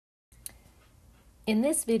In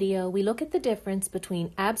this video, we look at the difference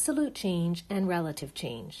between absolute change and relative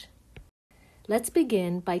change. Let's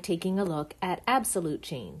begin by taking a look at absolute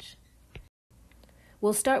change.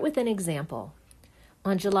 We'll start with an example.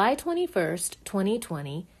 On July 21st,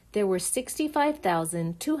 2020, there were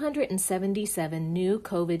 65,277 new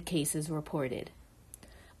COVID cases reported.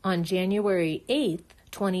 On January 8th,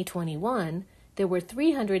 2021, there were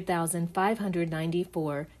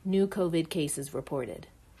 300,594 new COVID cases reported.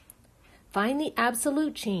 Find the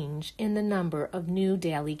absolute change in the number of new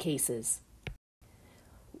daily cases.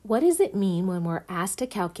 What does it mean when we're asked to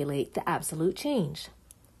calculate the absolute change?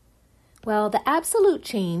 Well, the absolute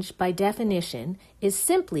change, by definition, is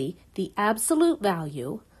simply the absolute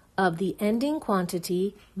value of the ending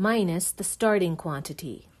quantity minus the starting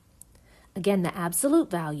quantity. Again, the absolute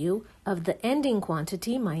value of the ending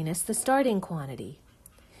quantity minus the starting quantity.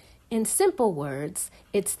 In simple words,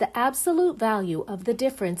 it's the absolute value of the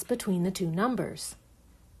difference between the two numbers.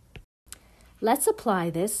 Let's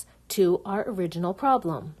apply this to our original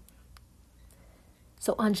problem.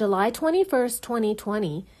 So on July 21st,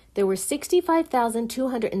 2020, there were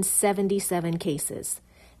 65,277 cases.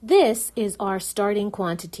 This is our starting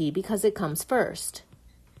quantity because it comes first.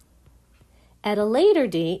 At a later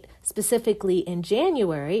date, specifically in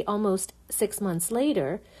January, almost 6 months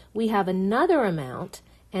later, we have another amount,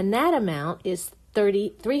 and that amount is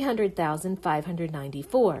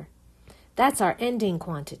 300,594. That's our ending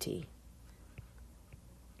quantity.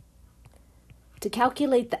 To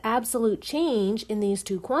calculate the absolute change in these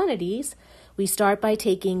two quantities, we start by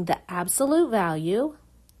taking the absolute value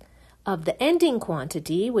of the ending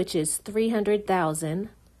quantity, which is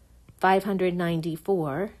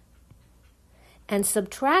 300,594, and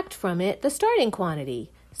subtract from it the starting quantity,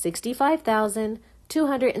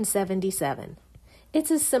 65,277. It's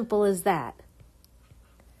as simple as that.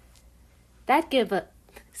 That gives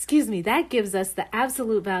us the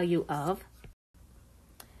absolute value of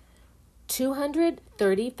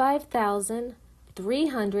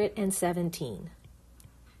 235,317.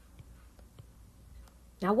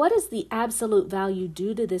 Now, what does the absolute value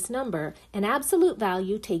do to this number? An absolute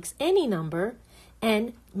value takes any number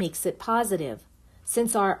and makes it positive.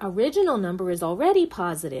 Since our original number is already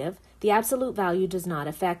positive, the absolute value does not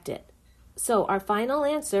affect it. So our final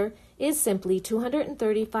answer is simply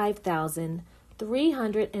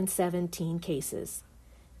 235,317 cases.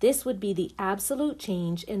 This would be the absolute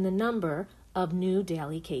change in the number of new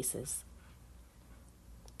daily cases.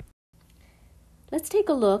 Let's take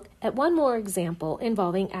a look at one more example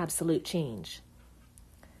involving absolute change.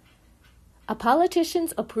 A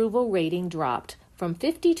politician's approval rating dropped from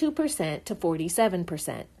 52% to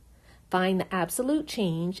 47%. Find the absolute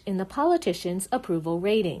change in the politician's approval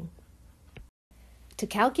rating. To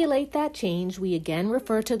calculate that change, we again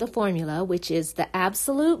refer to the formula, which is the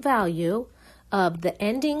absolute value of the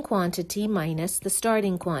ending quantity minus the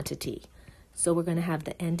starting quantity. So we're going to have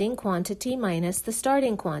the ending quantity minus the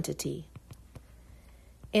starting quantity.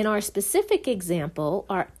 In our specific example,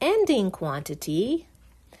 our ending quantity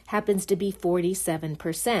happens to be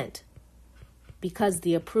 47% because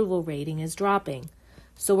the approval rating is dropping.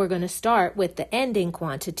 So we're going to start with the ending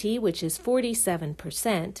quantity, which is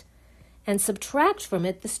 47%, and subtract from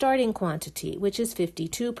it the starting quantity, which is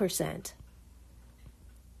 52%.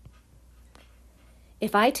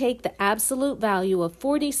 If I take the absolute value of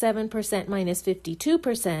 47% minus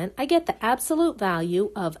 52%, I get the absolute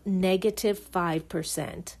value of negative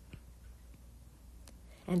 5%.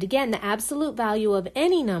 And again, the absolute value of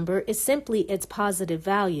any number is simply its positive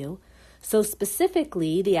value. So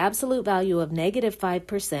specifically, the absolute value of negative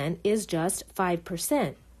 5% is just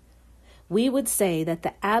 5%. We would say that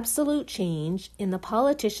the absolute change in the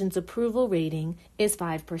politician's approval rating is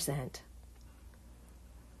 5%.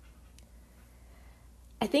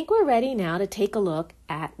 I think we're ready now to take a look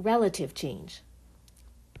at relative change.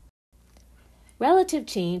 Relative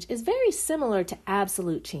change is very similar to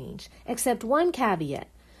absolute change, except one caveat.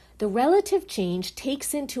 The relative change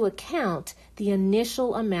takes into account the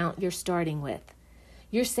initial amount you're starting with.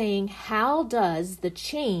 You're saying, how does the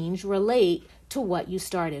change relate to what you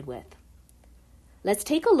started with? Let's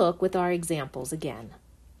take a look with our examples again.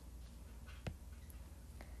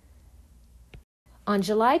 On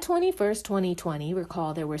July 21st, 2020,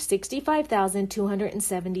 recall there were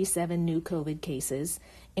 65,277 new COVID cases,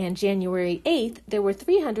 and January 8th, there were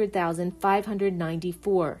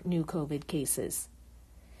 300,594 new COVID cases.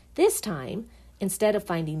 This time, instead of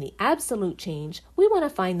finding the absolute change, we want to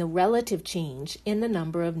find the relative change in the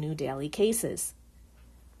number of new daily cases.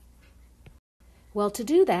 Well, to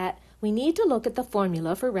do that, we need to look at the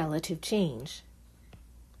formula for relative change.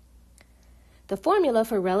 The formula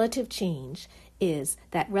for relative change is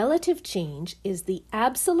that relative change is the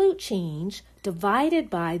absolute change divided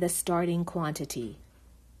by the starting quantity.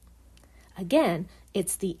 Again,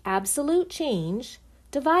 it's the absolute change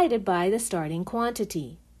divided by the starting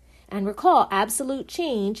quantity. And recall, absolute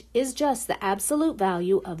change is just the absolute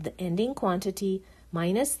value of the ending quantity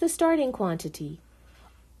minus the starting quantity.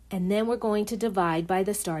 And then we're going to divide by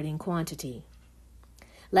the starting quantity.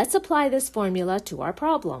 Let's apply this formula to our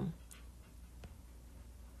problem.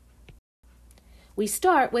 We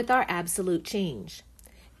start with our absolute change.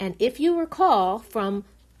 And if you recall from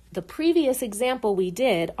the previous example we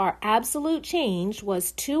did, our absolute change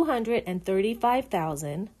was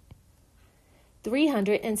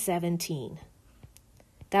 235,317.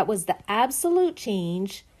 That was the absolute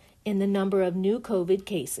change in the number of new COVID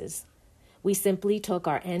cases. We simply took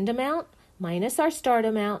our end amount minus our start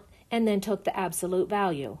amount and then took the absolute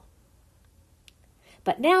value.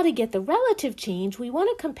 But now to get the relative change, we want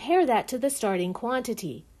to compare that to the starting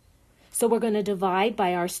quantity. So we're going to divide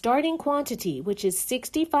by our starting quantity, which is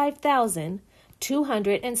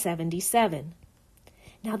 65,277.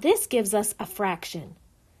 Now this gives us a fraction,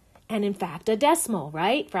 and in fact a decimal,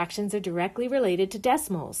 right? Fractions are directly related to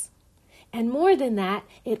decimals. And more than that,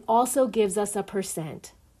 it also gives us a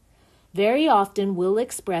percent. Very often we'll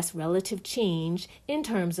express relative change in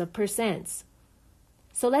terms of percents.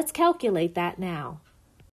 So let's calculate that now.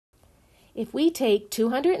 If we take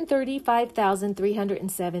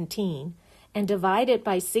 235,317 and divide it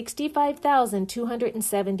by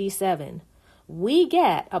 65,277, we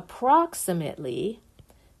get approximately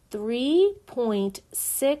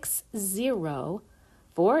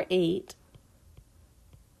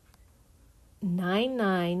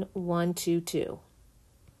 3.6048,99122.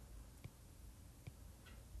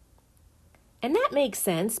 And that makes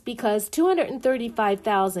sense because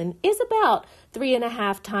 235,000 is about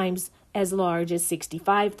 3.5 times as large as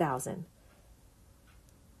 65,000.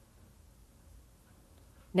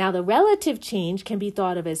 Now the relative change can be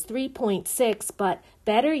thought of as 3.6, but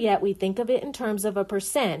better yet we think of it in terms of a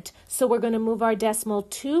percent, so we're going to move our decimal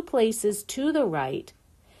 2 places to the right,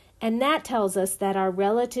 and that tells us that our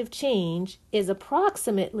relative change is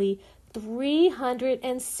approximately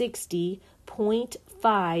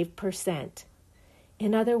 360.5%.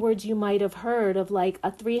 In other words, you might have heard of like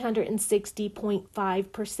a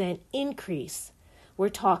 360.5% increase. We're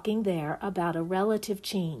talking there about a relative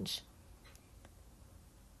change.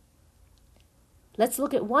 Let's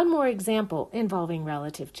look at one more example involving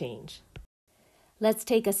relative change. Let's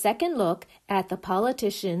take a second look at the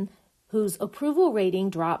politician whose approval rating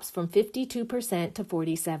drops from 52% to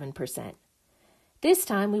 47%. This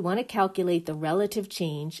time we want to calculate the relative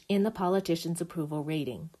change in the politician's approval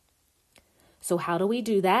rating. So how do we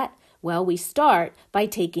do that? Well, we start by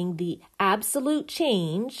taking the absolute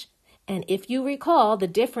change, and if you recall, the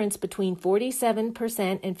difference between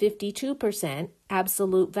 47% and 52%,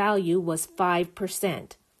 absolute value was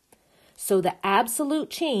 5%. So the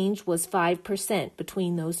absolute change was 5%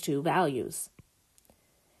 between those two values.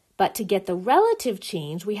 But to get the relative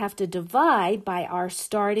change, we have to divide by our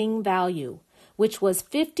starting value, which was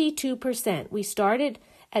 52%. We started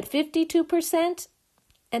at 52%,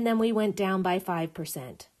 and then we went down by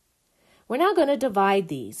 5%. We're now going to divide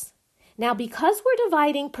these. Now, because we're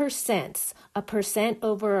dividing percents, a percent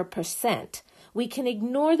over a percent, we can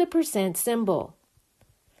ignore the percent symbol.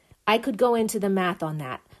 I could go into the math on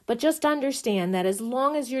that, but just understand that as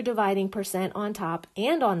long as you're dividing percent on top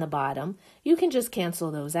and on the bottom, you can just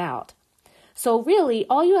cancel those out. So really,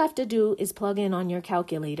 all you have to do is plug in on your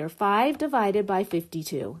calculator 5 divided by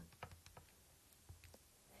 52.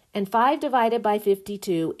 And 5 divided by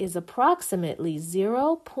 52 is approximately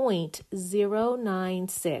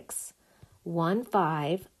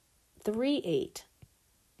 0.0961538.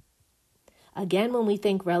 Again, when we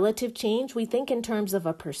think relative change, we think in terms of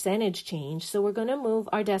a percentage change, so we're going to move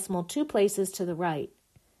our decimal 2 places to the right.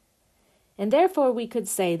 And therefore, we could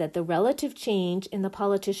say that the relative change in the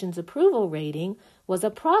politician's approval rating was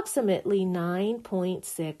approximately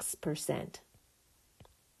 9.6%.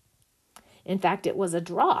 In fact, it was a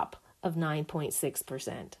drop of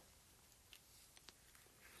 9.6%.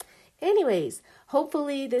 Anyways,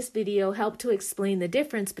 hopefully this video helped to explain the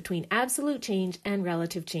difference between absolute change and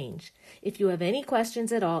relative change. If you have any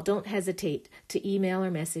questions at all, don't hesitate to email or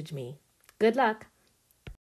message me. Good luck!